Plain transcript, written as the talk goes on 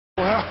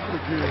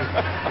good.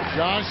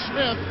 Josh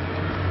Smith.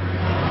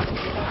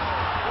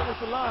 What was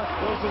the line?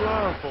 What was the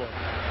line for?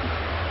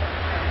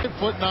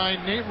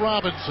 5'9" Nate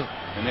Robinson.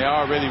 And they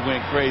already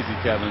went crazy,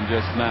 Kevin,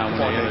 just now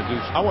when they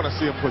introduced him. I want to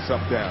see him put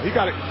something down. He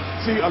got to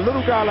see a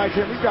little guy like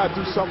him. He got to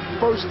do something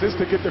first just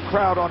to get the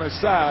crowd on his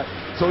side.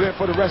 So then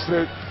for the rest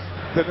of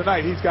the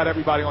night, he's got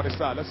everybody on his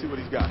side. Let's see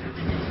what he's got.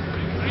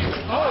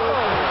 Oh,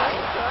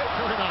 okay.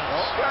 Very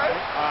nice. Okay.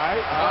 All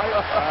right.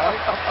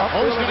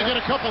 Oh, he's going to get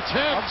a couple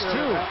tens,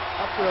 too.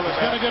 He's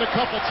going to get a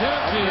couple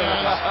tens, he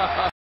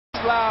has.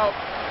 Loud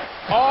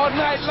all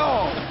night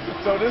long.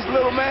 So this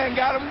little man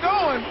got him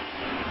going.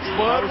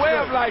 Spud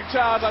Webb like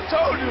Charles, I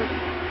told you.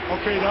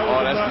 Okay, that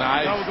was that's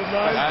nice. That was a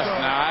nice. That's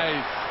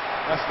nice.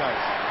 That's nice.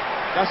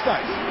 That's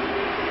nice.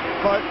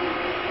 But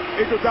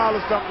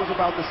Iguodala's dunk was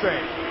about the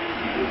same.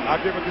 I'll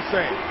give it the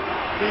same.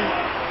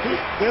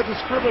 They're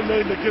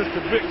discriminating against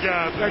the big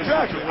guys.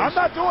 Exactly. I'm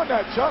not doing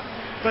that, Chuck.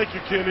 Thank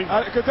you, Kenny.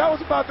 Because that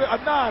was about a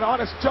 9.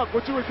 Honest, Chuck,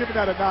 what you were giving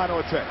that a 9 or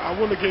a 10? I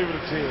wouldn't have gave it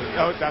a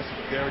 10. Oh,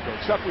 there we go.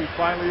 Chuck, we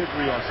finally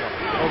agree on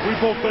something. Oh, we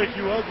both think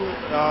you ugly.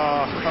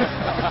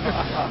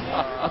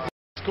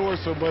 Score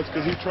so much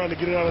because he's trying to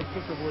get it out of the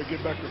system before he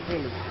get back to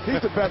Philly. He's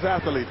the best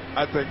athlete,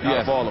 I think,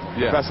 out of all of them.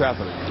 Yeah. Best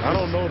athlete. I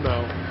don't know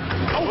now.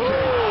 Okay.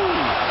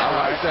 I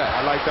like that.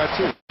 I like that,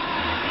 too.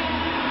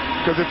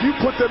 Because if you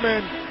put them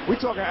in,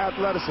 we're talking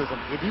athleticism.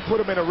 If you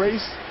put them in a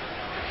race,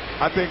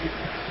 I think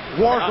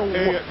Warwick will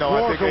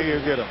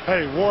get him.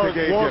 Hey,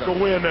 Warwick will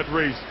win that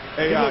race.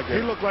 He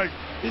looked like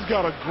he's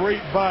got a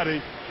great body.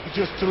 He's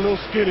just a little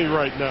skinny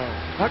right now.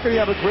 How can he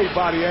have a great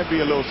body and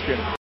be a little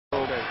skinny?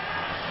 Okay.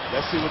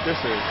 Let's see what this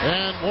is.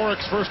 And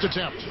Warwick's first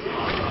attempt. Okay.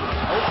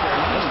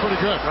 That's pretty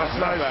good. That's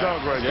a nice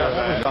dunk right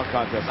there. Dunk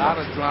contest. A lot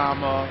of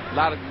drama, a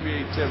lot of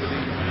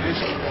creativity.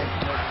 This is more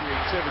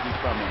creativity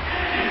from him.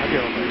 I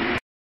give him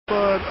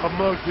Spud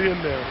amongst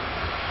in there.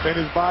 In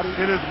his body?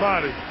 In his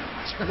body.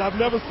 And I've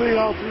never seen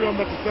all three of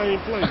them at the same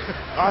place.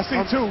 I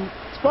see two.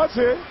 Spud's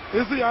here.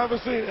 Is he? I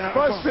haven't seen.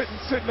 Spud's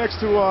sitting next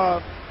to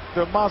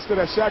the monster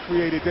that Shaq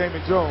created,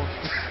 Damon Jones.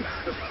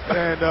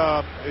 And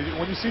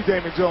when you see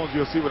Damon Jones,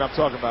 you'll see what I'm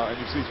talking about, and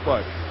you see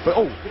Spud. But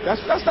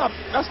that's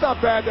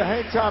not bad. The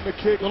hang time to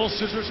kick. Little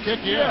scissors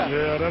kick, yeah.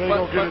 Yeah, that ain't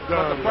gonna get it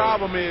done. But the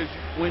problem is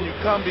when you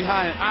come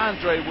behind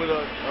Andre with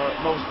a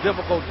most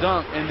difficult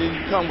dunk, and then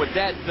you come with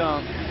that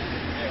dunk.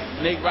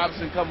 Nate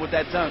Robinson come with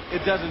that dunk.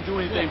 It doesn't do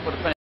anything for the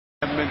fans.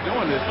 I haven't been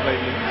doing this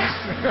lately.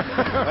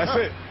 That's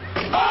it.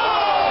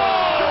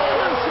 Oh!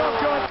 There it is, Young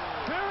Gun.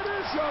 There it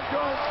is, Young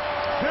Gun.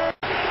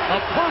 A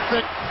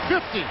perfect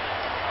 50.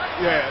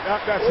 Yeah,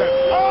 that's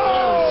heavy.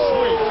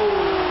 Oh! Sweet.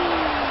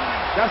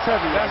 That's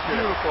heavy. That's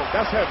beautiful.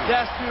 That's heavy.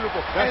 That's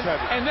beautiful. That's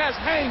heavy. And that's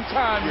hang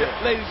time,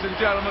 ladies and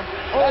gentlemen.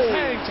 Oh, that's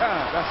hang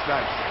time. That's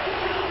nice.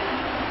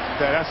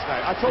 Yeah, that's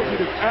nice. I told you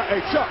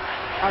hey, Chuck,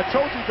 I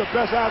told you the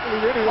best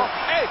athlete in here.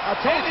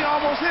 And he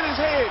almost hit his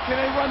head.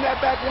 Can they run that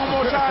back one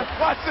more time?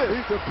 Watch this.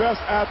 He's the best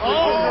athlete in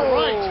Oh, here.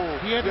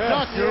 right. He had to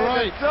duck. You're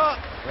right.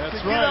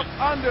 That's right. Get up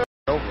under.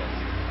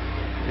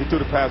 He threw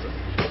the pass.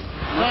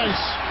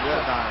 Nice. Yeah,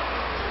 nice.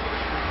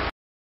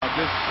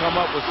 Just come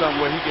up with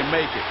something where he can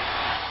make it.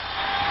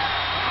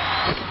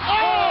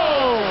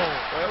 Oh!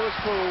 That was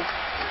cool.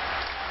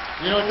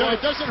 You know,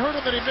 it doesn't hurt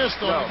him that he missed,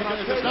 though. It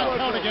does not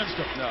count against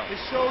him. No. It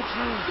shows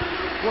you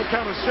what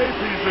kind of shape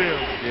he's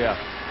in. Yeah.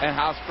 And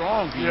how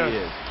strong he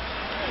is.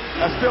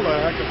 That's still a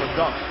heck of a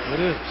dunk.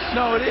 It is.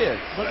 No, it is.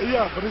 But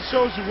it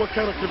shows you what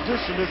kind of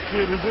condition this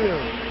kid is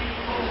in.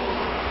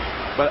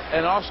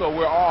 And also,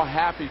 we're all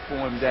happy for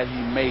him that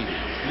he made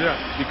it. Yeah.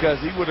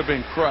 Because he would have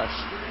been crushed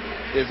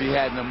if he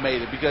hadn't have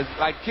made it. Because,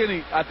 like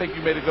Kenny, I think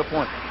you made a good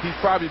point. He's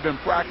probably been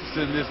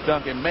practicing this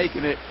dunk and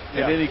making it,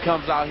 and then he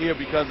comes out here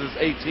because there's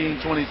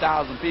 18, 20,000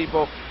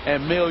 people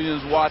and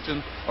millions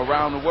watching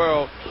around the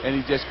world, and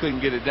he just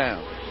couldn't get it down.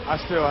 I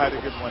still had to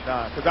give him a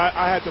 9 because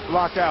I had to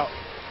block out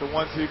the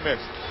ones he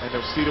missed and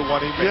to see the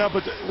one he missed. Yeah,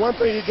 but one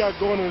thing he got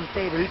going in his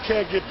favor, he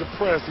can't get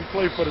depressed. He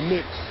played for the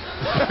Knicks.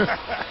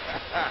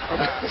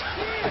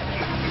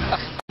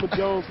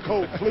 Jones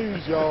coat,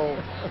 please, y'all.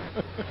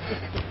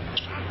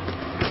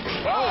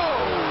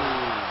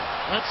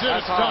 That's it.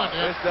 It's done.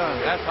 It's done.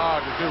 That's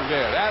hard to do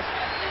there.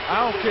 I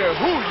don't care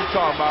who you're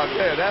talking about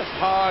there. That's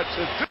hard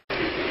to do.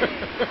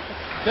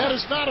 That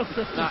is not a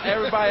 50. Now,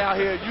 everybody out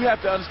here, you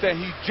have to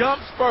understand, he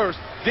jumps first,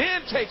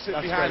 then takes it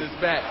behind his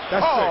back.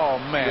 That's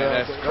man,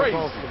 that's crazy.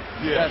 Awesome.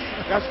 Yeah,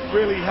 that's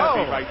really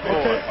heavy right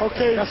there.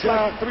 Okay, that's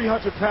like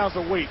 300 pounds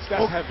of weights.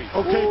 That's heavy.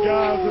 Okay,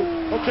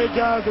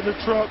 guys in the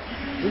truck.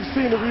 We've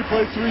seen the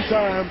replay 3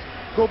 times.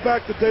 Go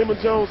back to Damon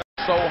Jones.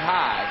 So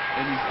high,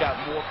 and he's got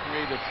more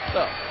creative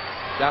stuff.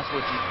 That's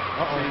what you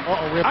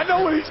see. I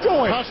know what he's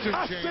doing. I Costume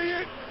change. see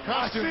it.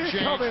 Costume I see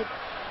change. it coming.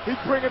 He's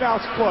bringing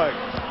out Spud.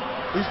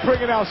 He's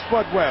bringing out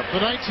Spud Webb.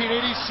 The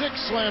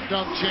 1986 Slam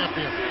Dunk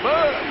champion.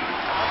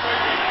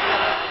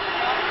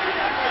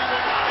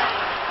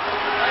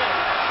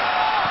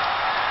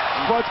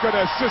 Spud's going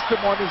to assist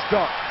him on his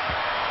dunk.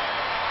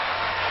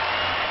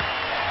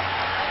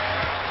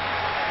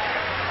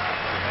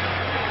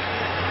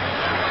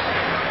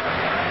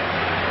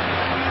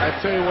 I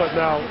tell you what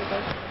now,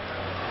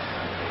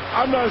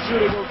 I'm not sure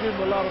they're going to give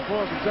him a lot of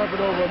points for jumping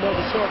over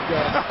another short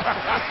guy.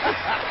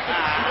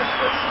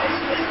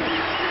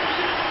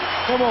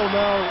 Come on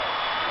now.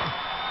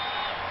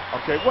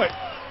 Okay, wait.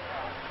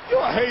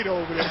 You're a hater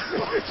over there.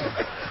 Mute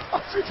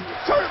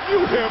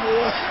him,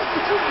 boy.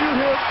 Mute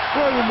him.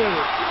 Wait a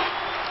minute.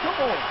 Come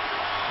on.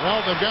 Well,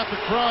 they've got the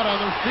crowd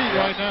on their feet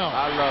right now.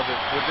 I love it.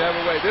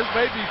 Whichever way. This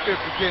may be 50,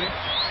 Kenny.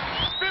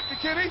 50,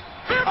 Kenny.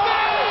 50! Oh!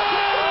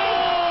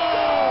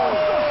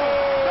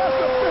 That's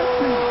a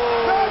 50.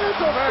 That is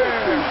a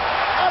 50.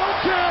 I don't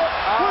care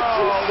what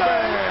you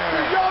say.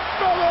 The young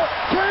fella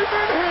came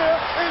in here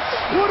and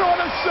put on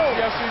a show.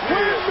 Yes, he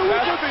did.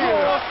 That's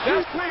theater.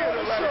 That's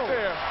theater right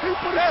there. He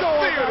put a show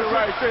on theater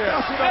right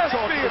there. That's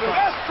theater.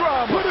 That's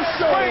drama. Put a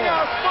show Bring on.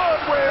 out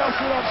Spudwell.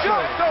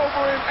 Jumped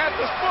over him at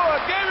the Spud,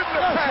 gave him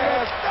the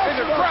pass, and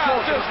the crowd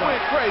just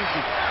went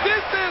crazy.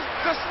 This is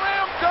the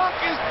slam dunk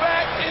is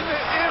back in the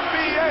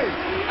NBA.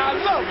 I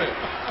love it.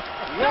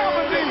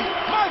 Dominique,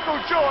 Michael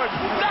Jordan,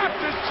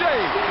 Dr. J,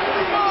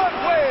 Spud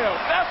Webb.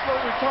 That's what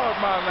we're talking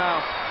about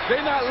now.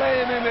 They're not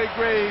laying in their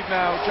grave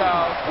now,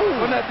 Charles.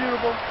 Wasn't that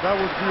beautiful? That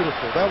was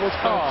beautiful. That was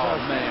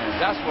fantastic. Oh, man.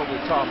 That's what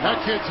we're talking about.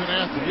 That kid's an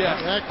athlete. Yes.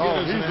 That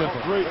kid is He's an a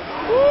athlete. great.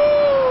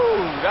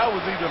 Woo! That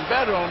was even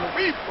better on the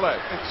replay.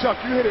 And Chuck,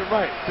 you hit it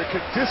right. The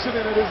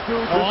conditioning of this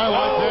dude. Oh, I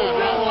like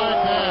that. I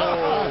like that.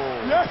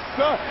 Yes,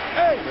 sir.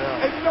 Hey,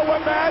 and you know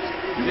what, Madge?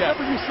 You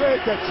remember you said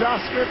that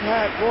Josh Smith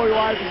had Roy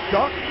Ivy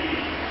dunk?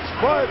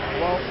 But,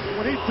 well,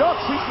 when he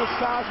dunks, he's the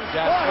size of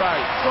That's Spud.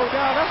 right. So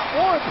now that's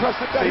more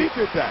impressive that he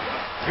did that.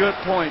 Good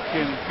point,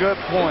 Kenny. Good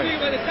point.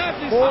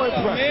 More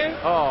impressive.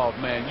 Oh,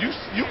 man. You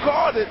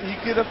called it. He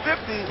get a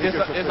 50.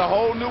 It's a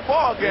whole new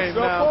ball game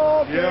It's a now.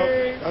 ball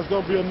game. That's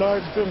going to be a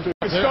nice 50.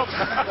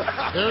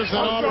 There's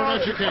that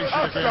auburn education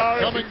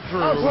again coming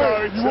through. I'm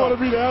sorry. You want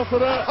me to answer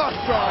that? I'm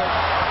sorry.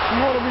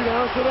 You want me to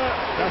answer that?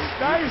 That's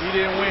nice. He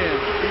didn't win.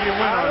 He didn't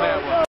win on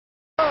that one.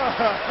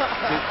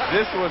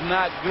 This was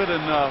not good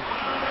enough.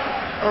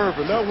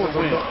 Urban, that was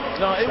win.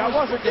 No, it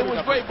was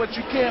great, but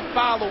you can't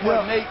follow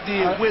what Nate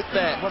did with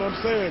that. But I'm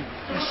saying,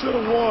 you should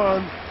have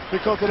won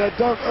because of that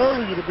dunk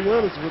earlier, to be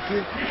honest with you.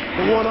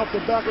 The one off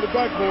the back of the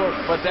backboard.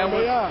 But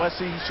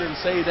see, he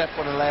shouldn't say that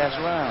for the last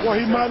round. Well,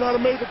 he might not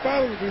have made the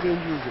finals if he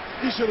didn't use it.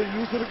 He should have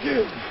used it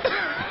again.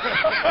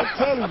 I'm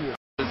telling you.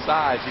 The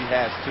size he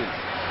has too.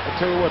 I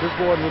tell you what, this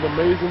boy is in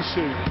amazing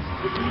shape.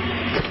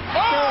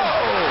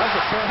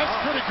 That's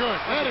pretty good.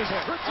 That is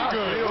pretty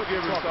good. He'll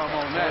give him some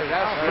on that.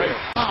 That's great.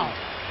 Wow.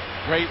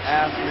 Great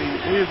athlete.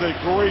 He is a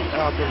great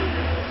athlete.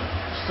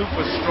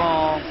 Super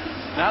strong.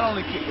 Not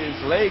only his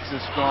legs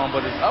are strong,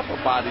 but his upper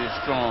body is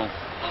strong.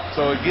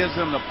 So it gives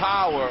him the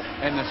power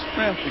and the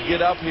strength to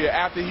get up here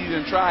after he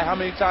didn't try. How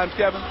many times,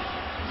 Kevin?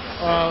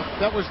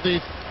 That was the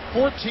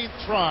 14th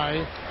try,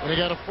 and he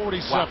got a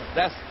 47. Wow.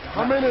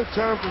 How many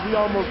times did he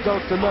almost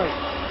dunk tonight?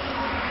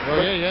 Well,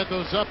 yeah, he had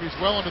those up. He's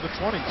well into the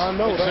 20s. I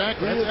know.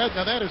 Exactly.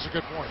 Now, that is a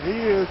good point. He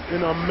is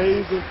in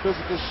amazing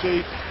physical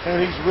shape,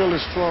 and he's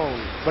really strong.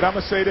 But I'm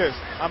going to say this.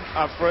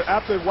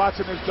 After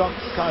watching this dunk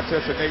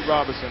contest at Nate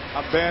Robinson,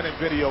 I'm banning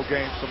video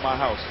games from my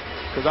house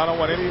because I don't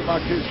want any of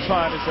my kids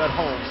trying this at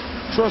home.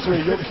 Trust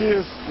me, your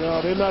kids,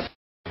 they're not.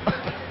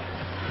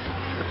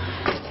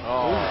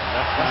 Oh,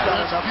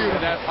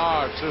 that's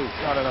hard, too.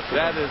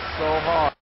 That is so hard.